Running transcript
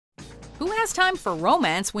Who has time for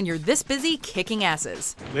romance when you're this busy kicking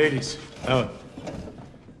asses? Ladies, out.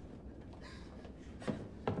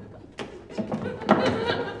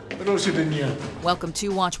 Welcome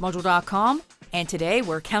to WatchMojo.com, and today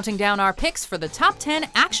we're counting down our picks for the top 10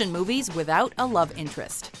 action movies without a love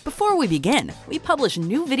interest. Before we begin, we publish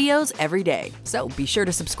new videos every day, so be sure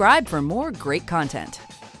to subscribe for more great content.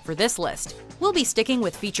 For this list, we'll be sticking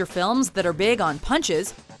with feature films that are big on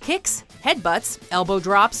punches, kicks, headbutts, elbow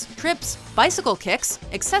drops, trips, bicycle kicks,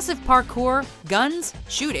 excessive parkour, guns,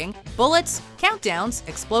 shooting, bullets, countdowns,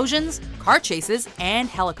 explosions, car chases, and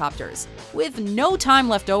helicopters, with no time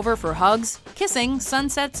left over for hugs, kissing,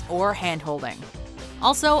 sunsets, or hand-holding.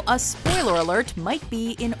 Also, a spoiler alert might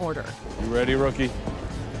be in order. You ready, rookie?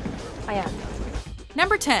 I am.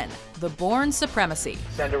 Number 10, The Bourne Supremacy.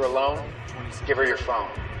 Send her alone, give her your phone.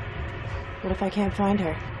 What if I can't find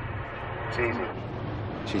her? It's easy.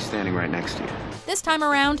 She's standing right next to you. This time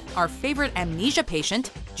around, our favorite amnesia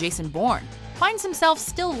patient, Jason Bourne, finds himself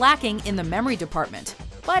still lacking in the memory department,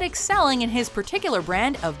 but excelling in his particular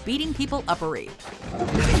brand of beating people uppery.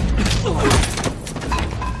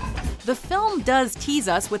 The film does tease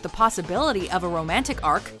us with the possibility of a romantic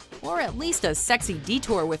arc, or at least a sexy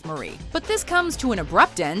detour with Marie. But this comes to an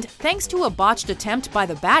abrupt end thanks to a botched attempt by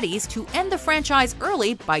the baddies to end the franchise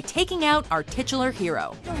early by taking out our titular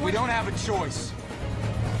hero. We don't have a choice.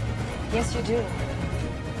 Yes, you do.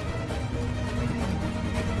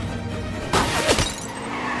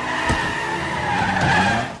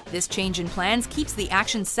 This change in plans keeps the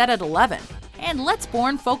action set at 11, and lets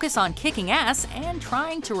Bourne focus on kicking ass and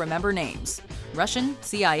trying to remember names. Russian,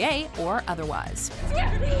 CIA, or otherwise.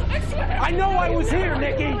 I know I was here,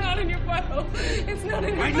 Nikki! It's not in your file. It's not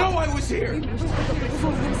in your I know I was here!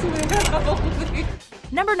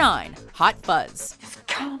 Number 9, Hot Fuzz.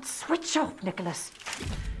 Can't switch off, Nicholas.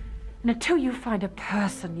 And until you find a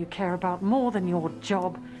person you care about more than your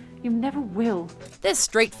job, you never will. This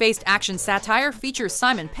straight-faced action satire features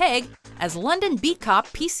Simon Pegg as London beat cop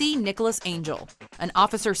PC Nicholas Angel, an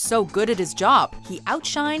officer so good at his job, he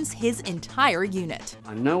outshines his entire unit.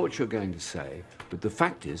 I know what you're going to say, but the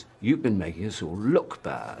fact is, you've been making us all look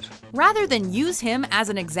bad. Rather than use him as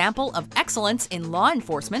an example of excellence in law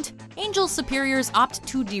enforcement, Angel's superiors opt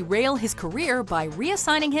to derail his career by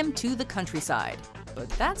reassigning him to the countryside. But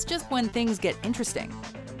that's just when things get interesting.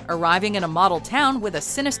 Arriving in a model town with a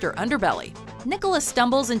sinister underbelly, Nicholas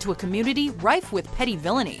stumbles into a community rife with petty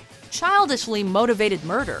villainy, childishly motivated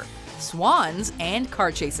murder, swans, and car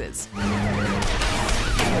chases.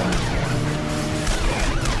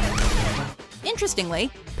 Interestingly,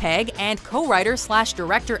 Pegg and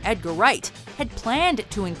co-writer/director Edgar Wright had planned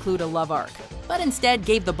to include a love arc, but instead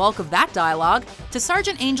gave the bulk of that dialogue to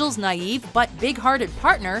Sergeant Angel's naive but big-hearted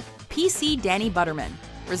partner, PC Danny Butterman,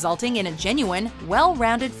 resulting in a genuine,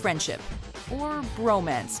 well-rounded friendship. Or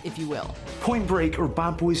bromance, if you will. Point Break or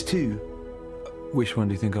Bad Boys 2? Which one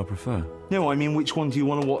do you think I prefer? No, I mean, which one do you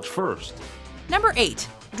want to watch first? Number 8,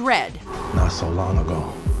 Dredd. Not so long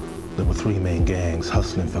ago, there were 3 main gangs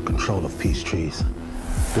hustling for control of peace trees.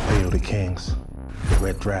 The Pale Kings, the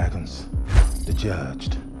Red Dragons, the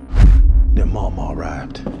Judged. Their mama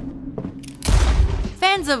arrived.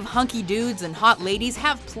 Fans of hunky dudes and hot ladies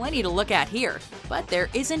have plenty to look at here, but there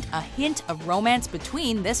isn't a hint of romance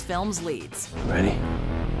between this film's leads. Ready?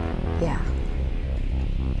 Yeah.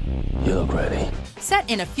 You look ready. Set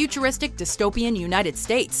in a futuristic dystopian United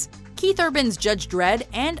States, Keith Urban's Judge Dredd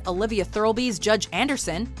and Olivia Thirlby's Judge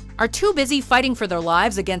Anderson are too busy fighting for their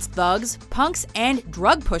lives against thugs, punks, and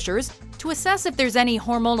drug pushers to assess if there's any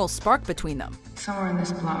hormonal spark between them. Somewhere in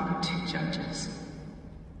this block are 2 judges.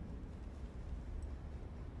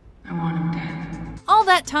 I want him dead. All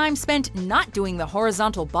that time spent not doing the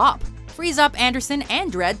horizontal bop frees up Anderson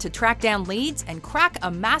and Dredd to track down leads and crack a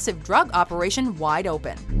massive drug operation wide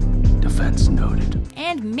open. Defense noted.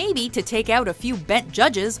 And maybe to take out a few bent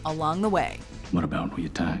judges along the way. What about we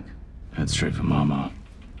attack? Head straight for Mama.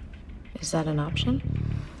 Is that an option?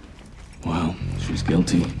 Well, she's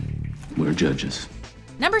guilty. We're judges.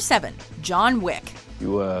 Number 7, John Wick.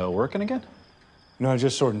 You, working again? No,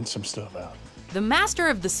 just sorting some stuff out. The master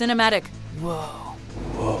of the cinematic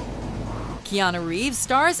whoa. Keanu Reeves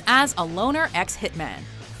stars as a loner ex-hitman,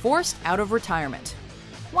 forced out of retirement.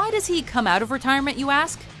 Why does he come out of retirement, you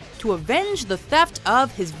ask? To avenge the theft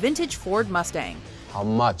of his vintage Ford Mustang. How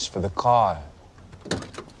much for the car?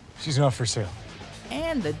 She's not for sale.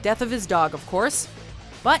 And the death of his dog, of course.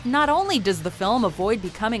 But not only does the film avoid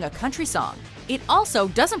becoming a country song, it also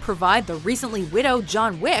doesn't provide the recently widowed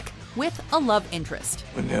John Wick with a love interest.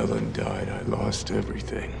 When Ellen died, I lost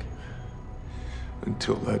everything.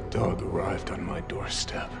 Until that dog arrived on my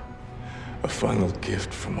doorstep. A final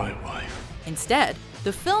gift from my wife. Instead,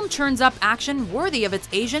 the film churns up action worthy of its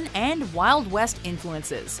Asian and Wild West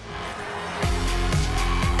influences.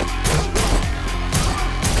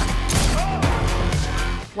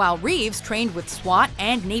 While Reeves trained with SWAT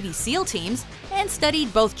and Navy SEAL teams and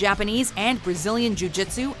studied both Japanese and Brazilian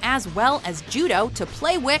jiu-jitsu as well as judo to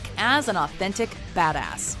play Wick as an authentic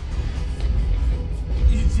badass.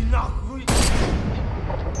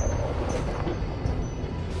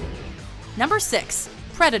 Number 6.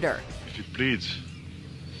 Predator. If it bleeds,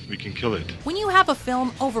 we can kill it. When you have a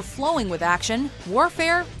film overflowing with action,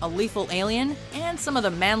 warfare, a lethal alien, and some of the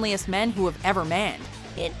manliest men who have ever manned,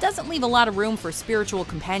 it doesn't leave a lot of room for spiritual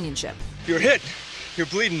companionship. You're hit. You're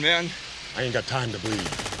bleeding, man. I ain't got time to bleed.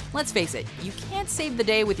 Let's face it, you can't save the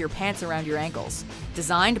day with your pants around your ankles.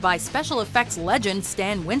 Designed by special effects legend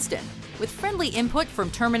Stan Winston, with friendly input from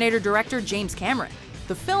Terminator director James Cameron,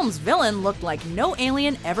 the film's villain looked like no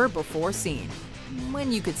alien ever before seen.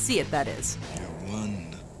 When you could see it, that is. You're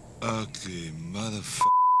one ugly motherfucker.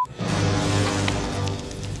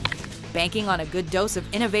 Banking on a good dose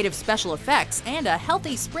of innovative special effects and a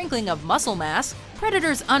healthy sprinkling of muscle mass,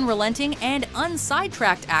 Predator's unrelenting and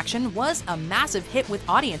unsidetracked action was a massive hit with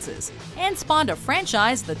audiences and spawned a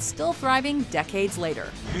franchise that's still thriving decades later.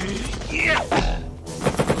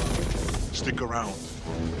 Stick around.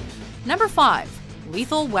 Number 5.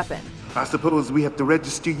 Lethal Weapon. I suppose we have to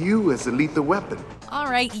register you as a lethal weapon.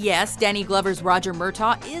 Alright, yes, Danny Glover's Roger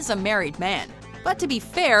Murtaugh is a married man. But to be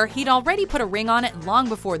fair, he'd already put a ring on it long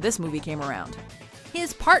before this movie came around.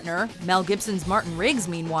 His partner, Mel Gibson's Martin Riggs,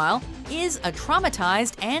 meanwhile, is a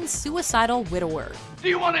traumatized and suicidal widower. Do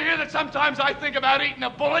you want to hear that sometimes I think about eating a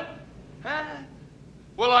bullet? Huh?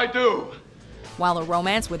 Well, I do. While a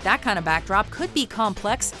romance with that kind of backdrop could be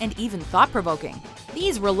complex and even thought-provoking,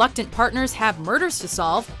 these reluctant partners have murders to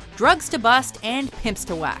solve, drugs to bust, and pimps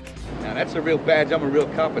to whack. Now that's a real badge, I'm a real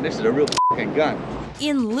cop, and this is a real f***ing gun.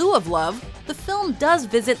 In lieu of love, the film does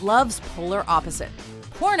visit love's polar opposite: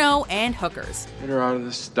 porno and hookers. Get her out of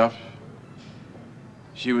this stuff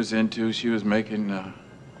she was into. She was making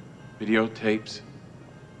videotapes.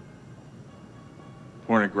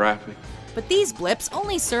 Pornographic. But these blips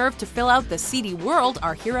only serve to fill out the seedy world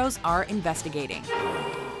our heroes are investigating.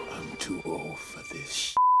 I'm too old for this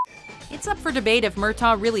shit. It's up for debate if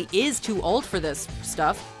Murtaugh really is too old for this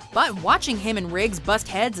stuff, but watching him and Riggs bust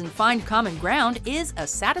heads and find common ground is a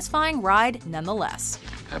satisfying ride nonetheless.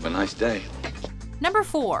 Have a nice day. Number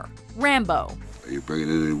 4. Rambo. Are you bringing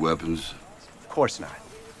in any weapons? Of course not.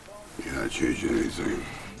 You're not changing anything.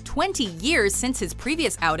 20 years since his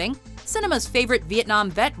previous outing, cinema's favorite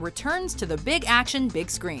Vietnam vet returns to the big action, big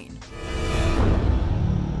screen.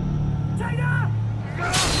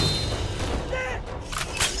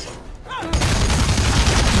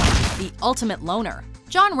 The ultimate loner,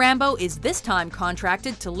 John Rambo is this time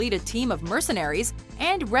contracted to lead a team of mercenaries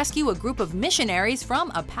and rescue a group of missionaries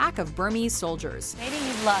from a pack of Burmese soldiers. Maybe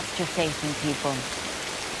you've lost your faith in people,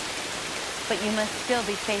 but you must still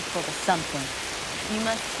be faithful to something. You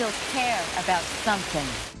must still care about something.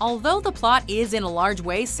 Although the plot is in a large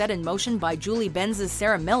way set in motion by Julie Benz's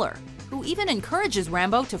Sarah Miller, who even encourages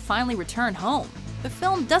Rambo to finally return home, the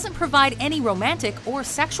film doesn't provide any romantic or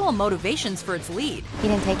sexual motivations for its lead. He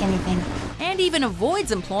didn't take anything. And even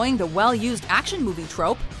avoids employing the well-used action movie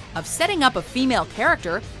trope of setting up a female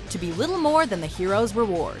character to be little more than the hero's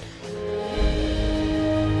reward.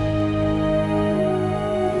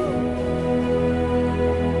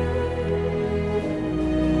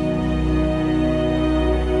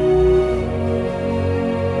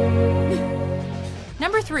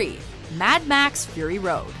 Number 3. Mad Max Fury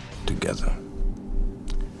Road. Together.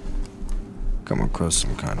 Come across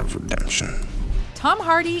some kind of redemption. Tom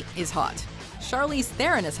Hardy is hot. Charlize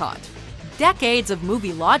Theron is hot. Decades of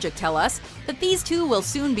movie logic tell us that these two will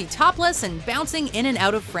soon be topless and bouncing in and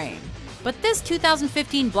out of frame. But this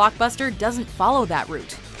 2015 blockbuster doesn't follow that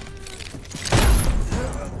route.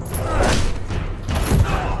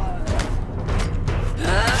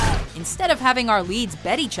 Instead of having our leads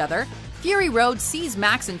bet each other, Fury Road sees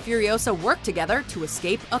Max and Furiosa work together to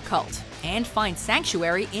escape a cult and find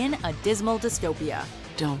sanctuary in a dismal dystopia.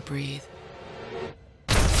 Don't breathe.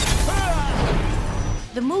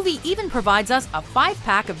 The movie even provides us a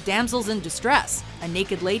 5-pack of damsels in distress, a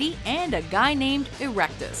naked lady, and a guy named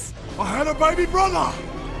Erectus. I had a baby brother!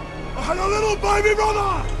 I had a little baby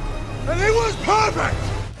brother! And it was perfect!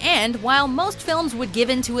 And while most films would give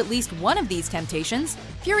in to at least one of these temptations,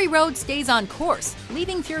 Fury Road stays on course,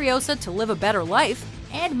 leaving Furiosa to live a better life,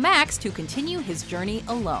 and Max to continue his journey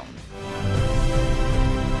alone.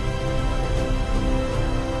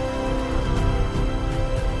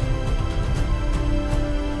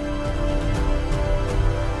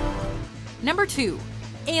 Number 2,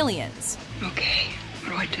 Aliens. Okay, what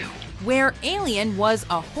do I do? Where Alien was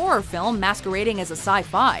a horror film masquerading as a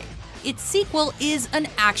sci-fi, its sequel is an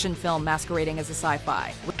action film masquerading as a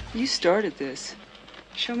sci-fi. You started this.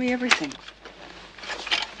 Show me everything.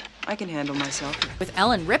 I can handle myself. With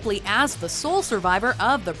Ellen Ripley as the sole survivor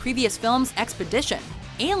of the previous film's expedition.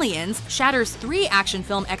 Aliens shatters 3 action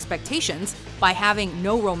film expectations by having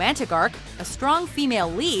no romantic arc, a strong female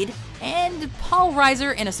lead, and Paul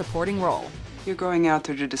Reiser in a supporting role. You're going out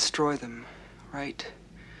there to destroy them, right?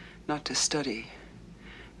 Not to study,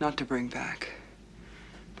 not to bring back,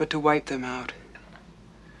 but to wipe them out.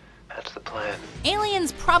 That's the plan.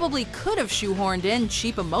 Aliens probably could have shoehorned in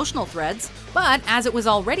cheap emotional threads, but as it was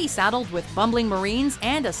already saddled with bumbling Marines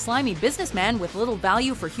and a slimy businessman with little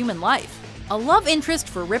value for human life, a love interest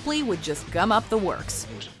for Ripley would just gum up the works.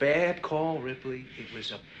 It was a bad call, Ripley. It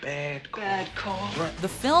was a bad call. Bad call. The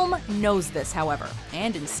film knows this, however,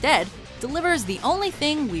 and instead delivers the only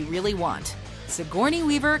thing we really want: Sigourney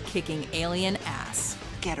Weaver kicking alien ass.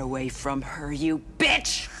 Get away from her, you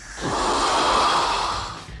bitch!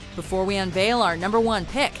 Before we unveil our number 1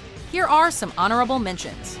 pick, here are some honorable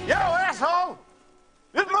mentions. Yo, asshole!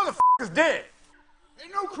 This motherfucker's dead.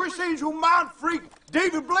 Ain't no Chris Angel mind freak,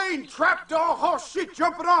 David Blaine trapdoor horse shit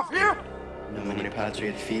jumping off here. Nomine Patri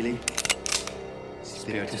et Filii,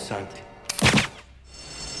 Spiritus Sancti.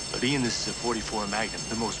 But Ian, this is a .44 Magnum,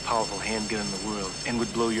 the most powerful handgun in the world, and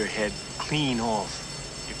would blow your head clean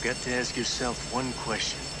off. You've got to ask yourself one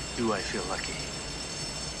question. Do I feel lucky?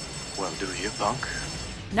 Well, do you, punk?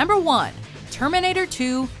 Number 1, Terminator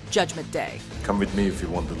 2, Judgment Day. Come with me if you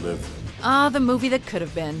want to live. The movie that could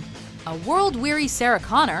have been. A world-weary Sarah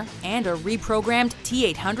Connor and a reprogrammed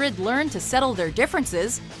T-800 learn to settle their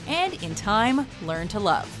differences and, in time, learn to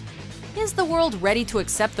love. Is the world ready to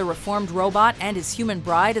accept the reformed robot and his human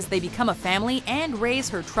bride as they become a family and raise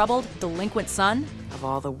her troubled, delinquent son? Of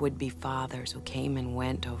all the would-be fathers who came and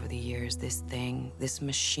went over the years, this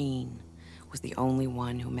machine, was the only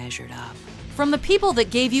one who measured up. From the people that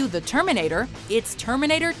gave you The Terminator, it's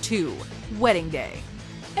Terminator 2, Wedding Day.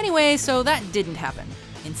 Anyway, so that didn't happen.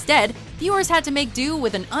 Instead, viewers had to make do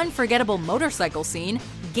with an unforgettable motorcycle scene,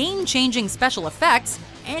 game-changing special effects,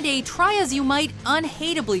 and a try-as-you-might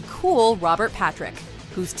unhateably cool Robert Patrick,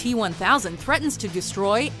 whose T-1000 threatens to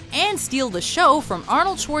destroy and steal the show from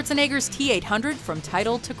Arnold Schwarzenegger's T-800 from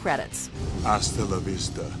title to credits. Hasta la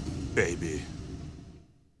vista, baby.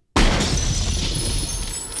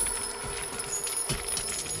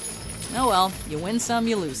 Oh well, you win some,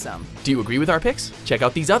 you lose some. Do you agree with our picks? Check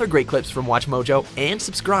out these other great clips from WatchMojo and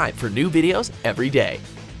subscribe for new videos every day.